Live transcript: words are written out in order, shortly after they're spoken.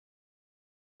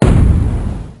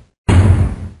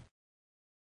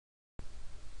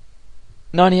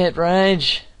98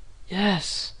 range.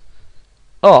 Yes.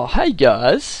 Oh, hey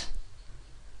guys.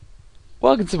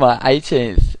 Welcome to my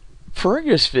 18th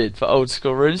progress vid for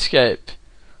Oldschool Runescape.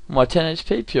 My 10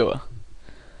 HP pure.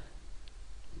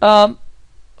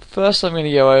 First I'm going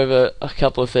to go over a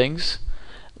couple of things.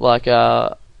 Like,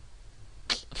 for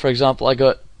example, I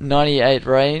got 98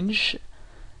 range.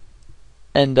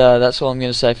 And that's all I'm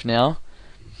going to say for now.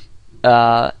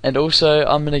 And also,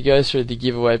 I'm going to go through the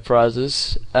giveaway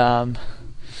prizes.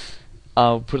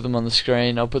 I'll put them on the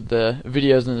screen. I'll put the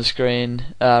videos on the screen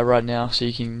right now so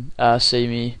you can see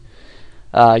me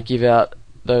give out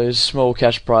those small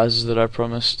cash prizes that I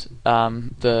promised.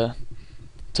 The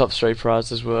top 3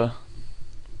 prizes were.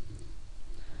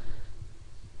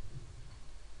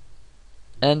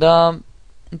 And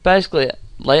basically,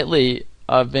 lately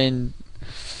I've been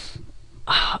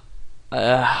I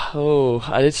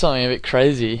did something a bit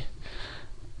crazy.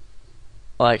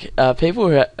 Like people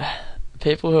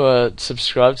who are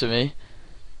subscribed to me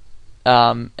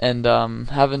and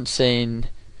haven't seen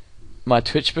my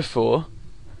Twitch before,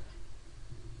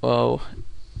 well,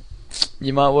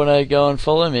 you might want to go and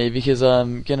follow me, because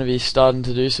I'm going to be starting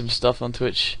to do some stuff on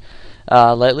Twitch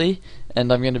lately,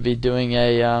 and I'm going to be doing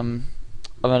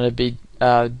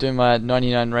doing my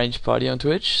 99 range party on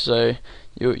Twitch, so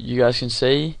you guys can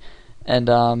see,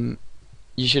 and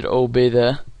you should all be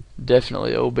there.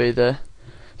 Definitely all be there.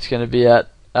 It's going to be at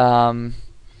it's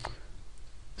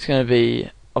going to be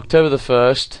October the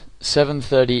 1st,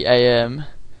 7:30 AM,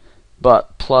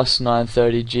 but plus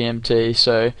 9:30 GMT.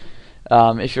 So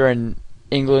if you're in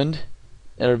England,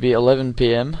 it'll be 11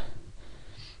 PM,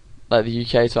 like the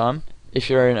UK time. If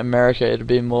you're in America, it'll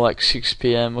be more like 6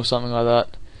 PM or something like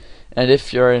that. And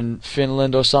if you're in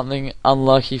Finland or something,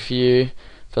 unlucky for you,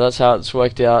 but that's how it's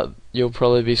worked out, you'll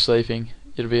probably be sleeping.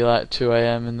 It'll be like 2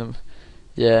 AM in the...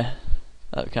 Yeah,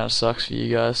 that kind of sucks for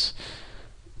you guys.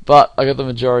 But I got the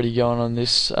majority going on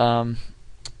this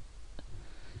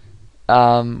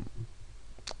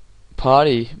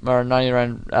party, my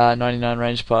 99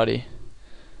 range party.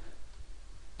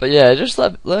 But yeah, just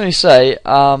let me say,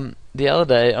 the other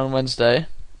day, on Wednesday,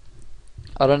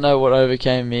 I don't know what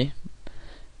overcame me,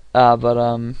 but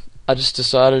I just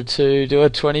decided to do a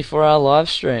 24-hour live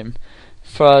stream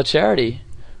for a charity.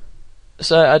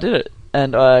 So I did it,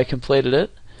 and I completed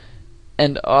it,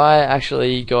 and I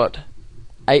actually got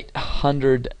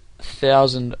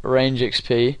 800,000 range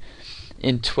XP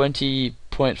in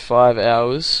 20.5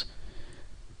 hours,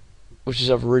 which is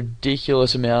a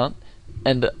ridiculous amount.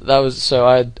 And that was, so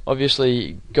I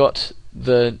obviously got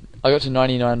to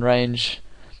 99 range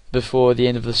before the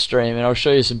end of the stream, and I'll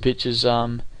show you some pictures,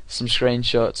 some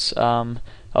screenshots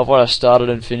of what I started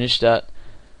and finished at.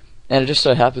 And it just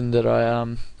so happened that I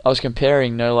was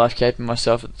comparing No Life Cape and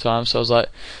myself at the time, so I was like,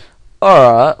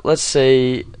 alright, let's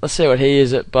see what he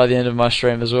is at by the end of my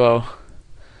stream as well.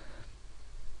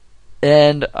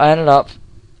 And I ended up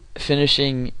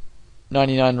finishing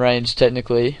 99 range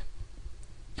technically.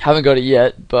 Haven't got it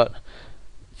yet, but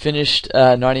finished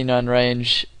 99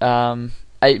 range, 8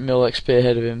 mil XP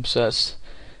ahead of him, so that's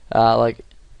like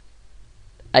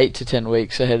 8 to 10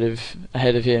 weeks ahead of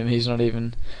him. He's not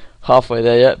even halfway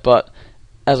there yet, but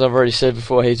as I've already said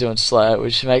before, he's doing Slayer,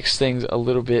 which makes things a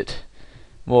little bit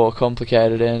more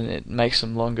complicated, and it makes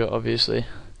them longer, obviously.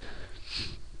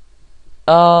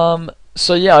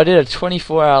 So yeah, I did a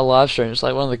 24-hour live stream. It's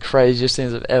like one of the craziest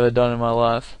things I've ever done in my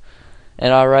life,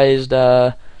 and I raised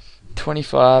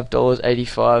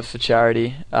 $25.85 for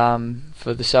charity,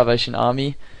 for the Salvation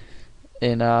Army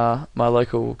in my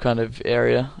local kind of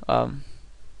area.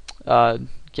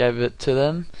 Gave it to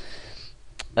them.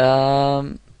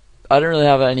 I didn't really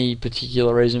have any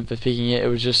particular reason for picking it. It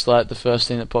was just like the first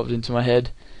thing that popped into my head,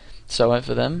 so I went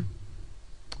for them.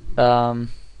 And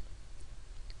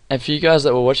for you guys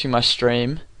that were watching my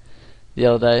stream the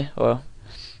other day, or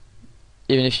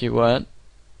even if you weren't,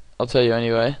 I'll tell you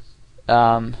anyway.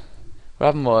 What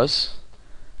happened was,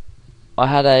 I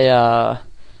had a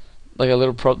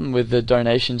little problem with the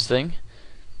donations thing,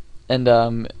 and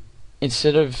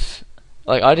instead of,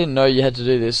 like, I didn't know you had to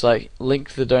do this, like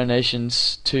link the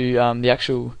donations to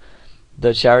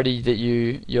the charity that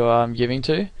you're giving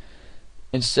to.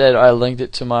 Instead, I linked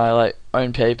it to my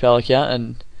own PayPal account,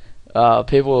 and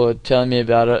people were telling me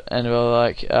about it, and they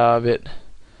were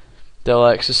they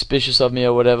were suspicious of me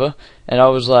or whatever. And I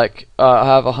was like, I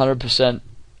have 100%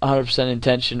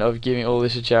 intention of giving all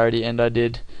this to charity, and I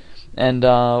did. And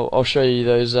I'll show you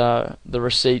those the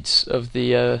receipts of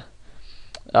the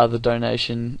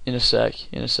donation in a sec.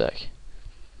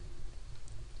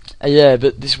 Yeah,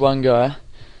 but this one guy,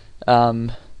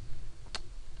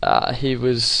 he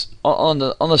was on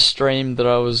the stream that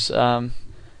I was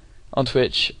on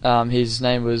Twitch. His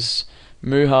name was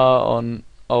Muha on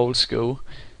Oldschool,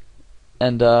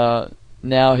 and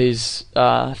now he's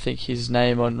I think his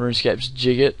name on RuneScape's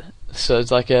Jigget, so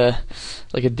it's like a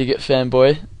Diggit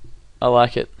fanboy. I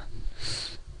like it.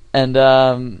 And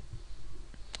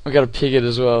we got a Pigget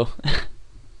as well,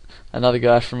 another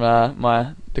guy from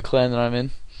the clan that I'm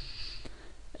in.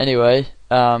 Anyway,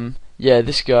 yeah,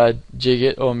 this guy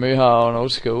Jigget or Muha on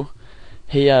Oldschool,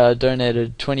 he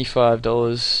donated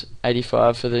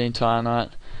 $25.85 for the entire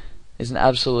night. He's an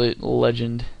absolute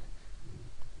legend.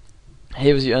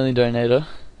 He was the only donator,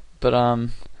 but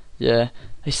yeah,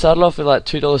 he started off with like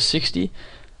 $2.60.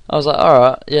 I was like,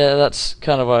 alright, yeah, that's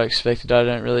kind of what I expected. I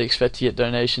don't really expect to get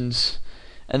donations.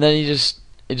 And then he just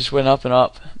went up and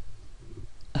up.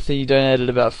 I think he donated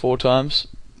about 4 times.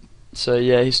 So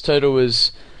yeah, his total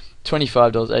was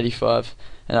 $25.85,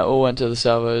 and that all went to the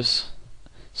salvos.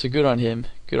 So good on him.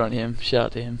 Good on him. Shout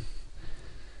out to him.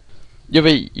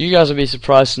 You guys will be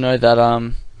surprised to know that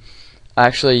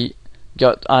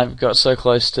I've got so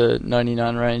close to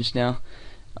 99 range now.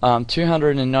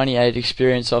 298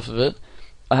 experience off of it.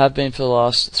 I have been for the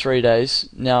last 3 days.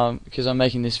 Now, because I'm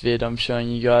making this vid, I'm showing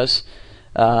you guys.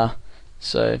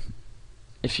 So,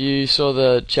 if you saw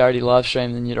the charity live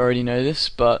stream, then you'd already know this,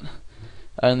 but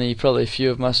only probably a few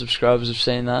of my subscribers have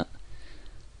seen that.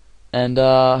 And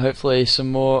hopefully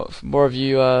some more of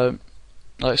you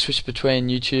like switch between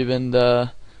YouTube and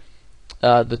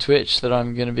the Twitch that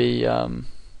I'm going to be on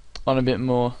a bit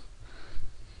more.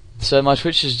 So my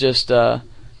Twitch is just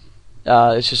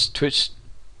it's just Twitch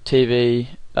TV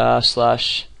 /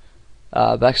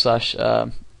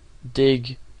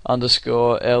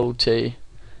 dig_LT,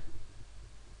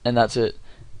 and that's it.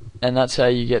 And that's how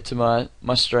you get to my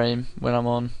stream when I'm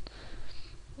on.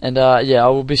 And yeah, I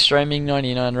will be streaming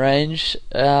 99 range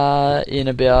in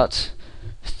about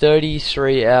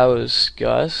 33 hours,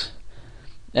 guys.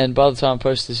 And by the time I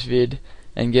post this vid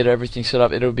and get everything set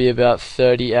up, it'll be about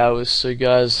 30 hours. So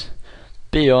guys,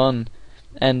 be on.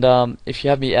 And if you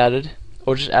have me added,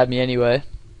 or just add me anyway,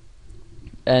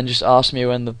 and just ask me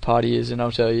when the party is, and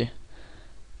I'll tell you.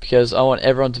 Because I want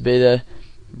everyone to be there.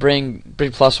 Bring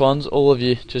 +1s, all of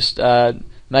you. Just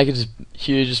make it as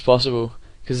huge as possible,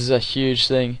 because it's a huge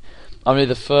thing. I'm gonna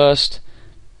be the first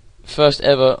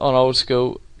ever on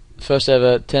Oldschool, first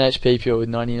ever 10 HP pure with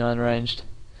 99 ranged.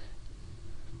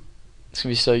 It's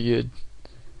gonna be so good.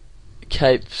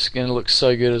 Cape's gonna look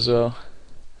so good as well.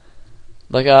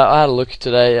 Like I had a look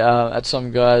today at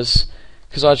some guys,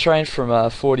 because I trained from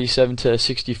 47 to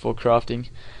 64 crafting.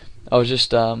 I was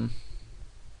just kind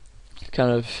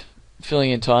of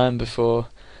filling in time before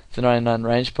the 99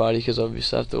 range party, because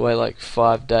obviously I have to wait like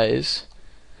 5 days.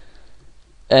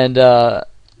 And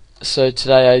so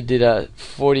today I did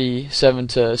 47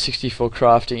 to 64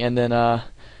 crafting, and then I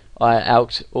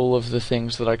alked all of the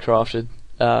things that I crafted.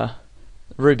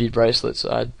 Ruby bracelets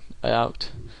I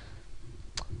alked,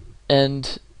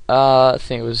 and I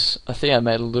think I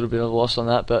made a little bit of a loss on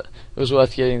that, but it was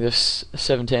worth getting this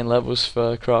 17 levels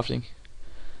for crafting.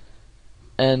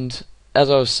 And as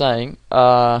I was saying,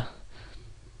 yeah,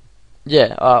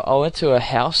 I went to a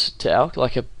house to alk,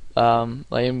 like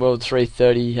in World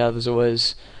 330, how there's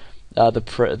always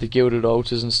the gilded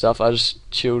altars and stuff. I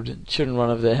just chilled in one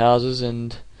of their houses,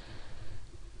 and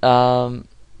what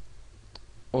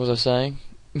was I saying?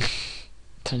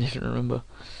 Don't even remember.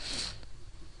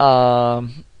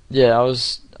 Yeah, I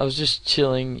was just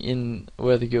chilling in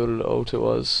where the gilded altar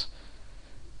was,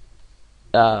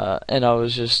 and I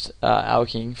was just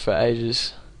alking for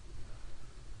ages,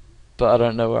 but I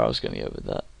don't know where I was going to go with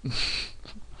that.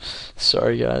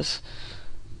 Sorry, guys.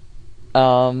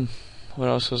 What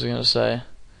else was I going to say?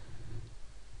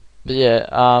 But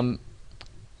yeah,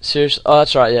 seriously. Oh,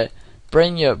 that's right. Yeah,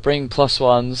 bring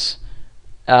 +1s.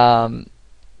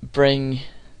 Bring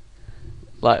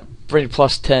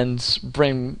 +10s.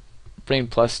 Bring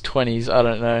 +20s. I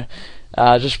don't know.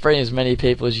 Just bring as many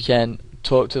people as you can.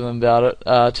 Talk to them about it.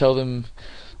 Tell them.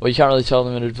 Well, you can't really tell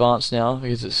them in advance now,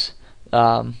 because it's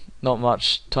not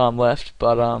much time left.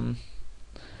 But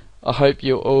I hope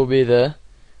you'll all be there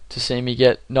to see me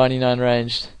get 99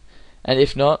 ranged. And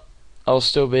if not, I'll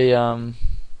still be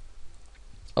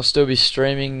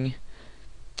streaming.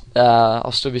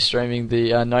 I'll still be streaming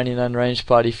the 99 range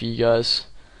party for you guys,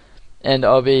 and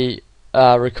I'll be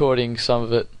recording some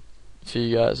of it for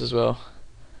you guys as well.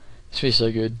 It's gonna be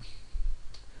so good.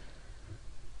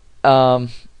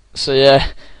 So yeah,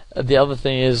 the other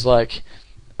thing is, like,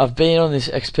 I've been on this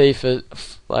XP for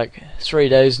like 3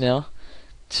 days now,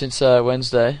 since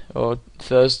Wednesday or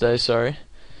Thursday, sorry,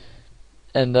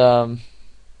 and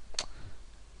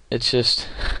it's just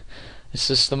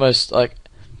the most, like,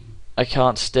 I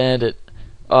can't stand it.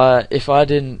 If I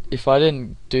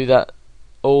didn't do that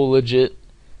all legit,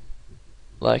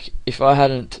 like if I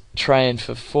hadn't trained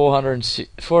for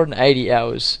 480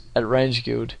 hours at Range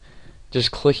Guild,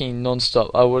 just clicking non-stop,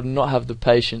 I would not have the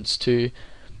patience to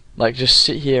like just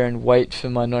sit here and wait for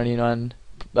my 99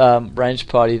 range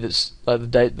party that's like the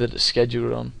date that it's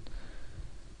scheduled on.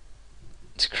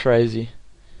 It's crazy.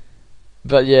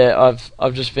 But yeah,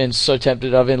 I've just been so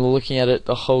tempted. I've been looking at it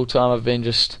the whole time. I've been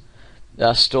just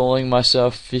stalling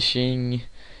myself, fishing,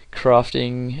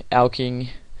 crafting, alking.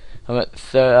 I'm at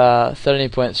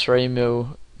 13.3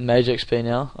 mil mage XP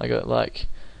now. I got like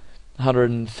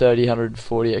 130,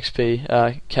 140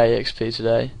 XP, K XP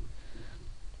today.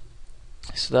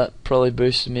 So that probably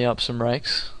boosted me up some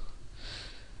ranks.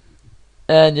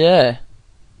 And yeah,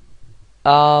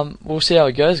 we'll see how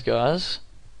it goes, guys.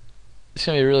 It's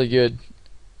gonna be really good.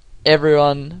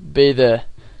 Everyone, be there.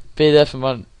 Be there for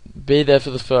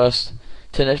the first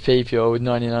 10 HP pure with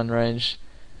 99 range.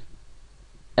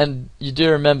 And you do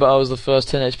remember I was the first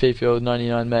 10 HP pure with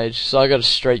 99 mage, so I got a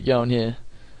streak going here.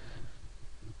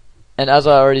 And as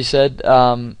I already said,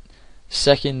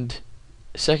 second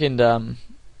 10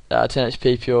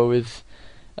 HP pure with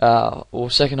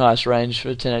or second highest range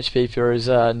for 10 HP pure is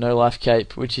No Life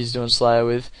Cape, which he's doing Slayer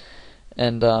with,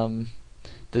 and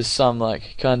there's some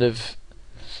like kind of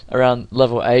around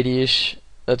level 80ish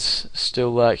that's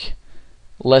still like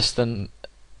less than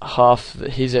half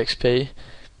his XP,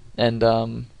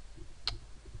 and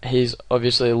he's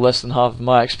obviously less than half of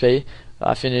my XP.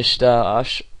 I finished.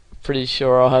 Pretty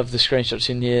sure I'll have the screenshots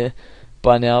in here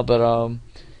by now, but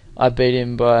I beat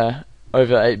him by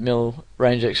over 8 mil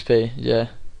range XP. Yeah.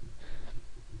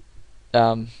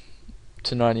 To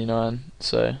 99.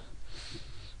 So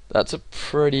that's a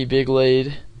pretty big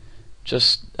lead.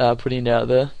 Just putting it out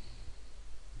there.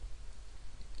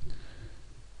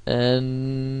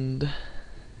 And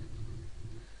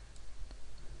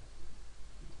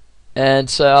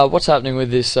so what's happening with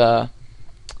this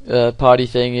party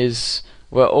thing is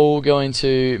we're all going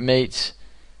to meet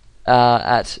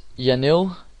at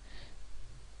Yanille,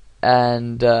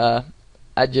 and at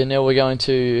Yanille we're going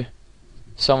to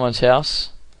someone's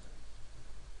house.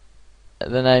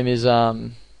 The name is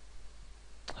hold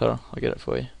on, I'll get it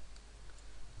for you.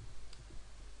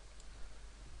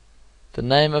 The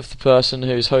name of the person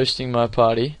who's hosting my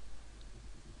party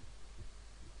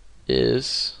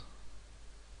is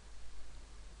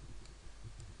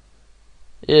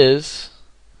there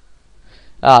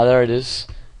it is.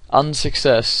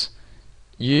 Unsuccess.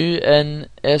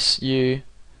 UNSUCCESS.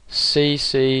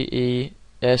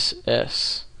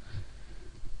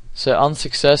 So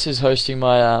Unsuccess is hosting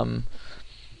my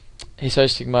he's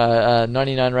hosting my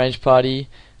 99 range party.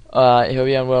 He'll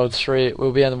be on world 3.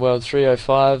 We'll be on world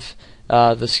 305.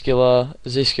 The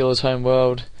Z-Skiller's home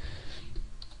world.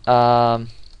 And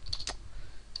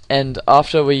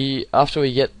after we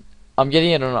get, I'm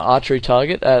getting it on an archery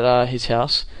target at his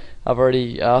house. I've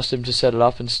already asked him to set it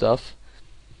up and stuff,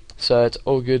 so it's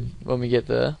all good when we get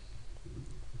there.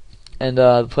 And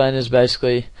the plan is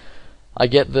basically, I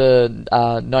get the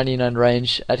 99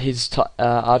 range at his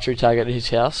archery target at his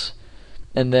house,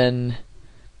 and then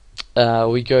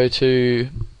we go to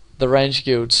the range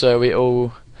guild. So we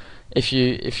all, if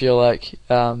you're like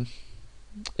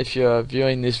if you're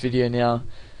viewing this video now,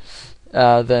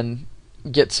 then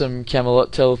get some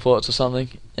Camelot teleports or something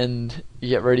and you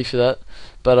get ready for that.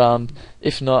 But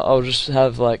if not, I'll just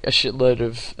have like a shitload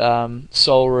of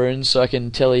soul runes so I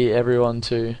can telly everyone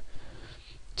to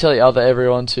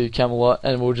Camelot,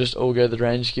 and we'll just all go to the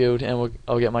range guild, and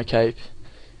I'll get my cape,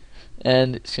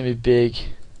 and it's gonna be big.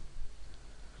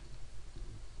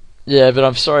 Yeah, but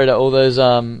I'm sorry to all those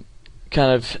kind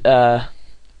of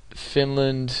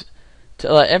Finland,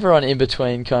 like everyone in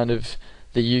between kind of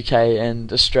the UK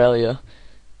and Australia.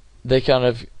 They kind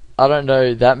of, I don't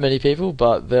know that many people,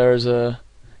 but there is a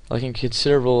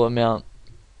considerable amount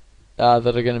that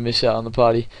are going to miss out on the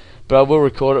party. But I will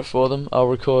record it for them. I'll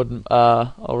record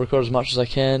as much as I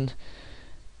can,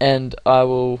 and I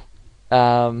will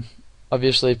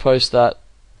obviously post that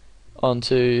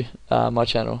onto my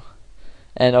channel,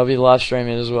 and I'll be live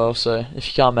streaming as well. So if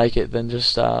you can't make it, then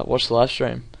just watch the live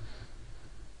stream.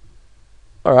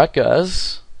 Alright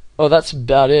guys, well that's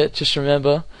about it. Just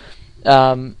remember,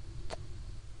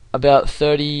 about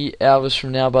 30 hours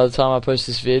from now, by the time I post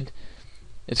this vid,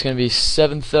 it's going to be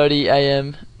 7:30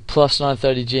 AM plus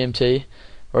 9:30 GMT,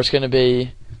 or it's going to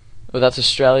be, well that's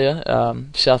Australia,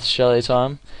 South Australia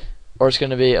time, or it's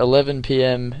going to be 11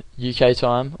 PM UK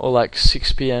time, or like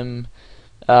 6 PM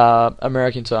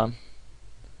American time.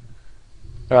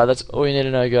 Alright, that's all you need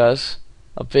to know guys.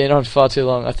 I've been on far too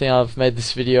long. I think I've made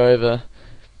this video over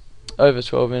over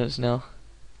 12 minutes now.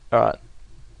 Alright.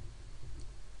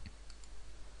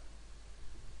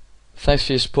 Thanks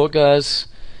for your support, guys.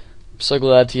 I'm so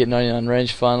glad to get 99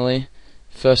 ranged finally.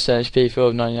 First 10 HP fill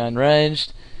of 99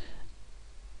 ranged.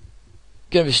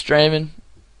 Gonna be streaming,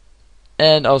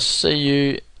 and I'll see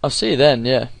you then,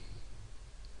 yeah.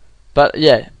 But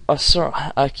yeah,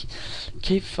 I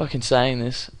keep fucking saying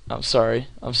this. I'm sorry.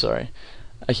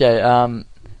 Okay,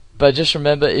 but just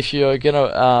remember, if you're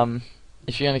gonna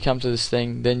come to this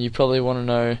thing, then you probably want to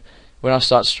know when I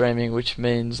start streaming, which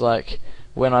means like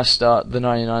when I start the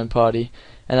 99 party,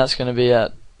 and that's gonna be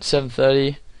at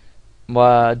 7:30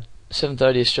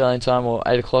 Australian time, or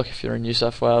 8 o'clock if you're in New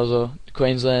South Wales or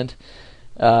Queensland.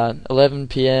 11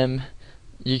 PM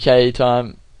UK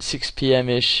time, 6 PM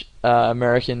ish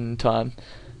American time.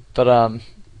 But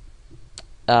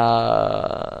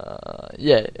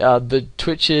the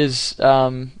Twitch is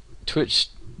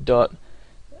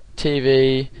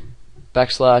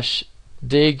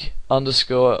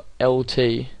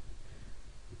twitch.tv/dig_LT.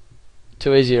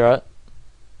 Too easy, right?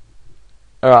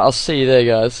 Alright, I'll see you there,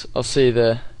 guys. I'll see you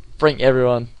there. Bring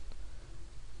everyone.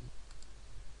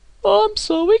 I'm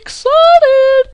so excited!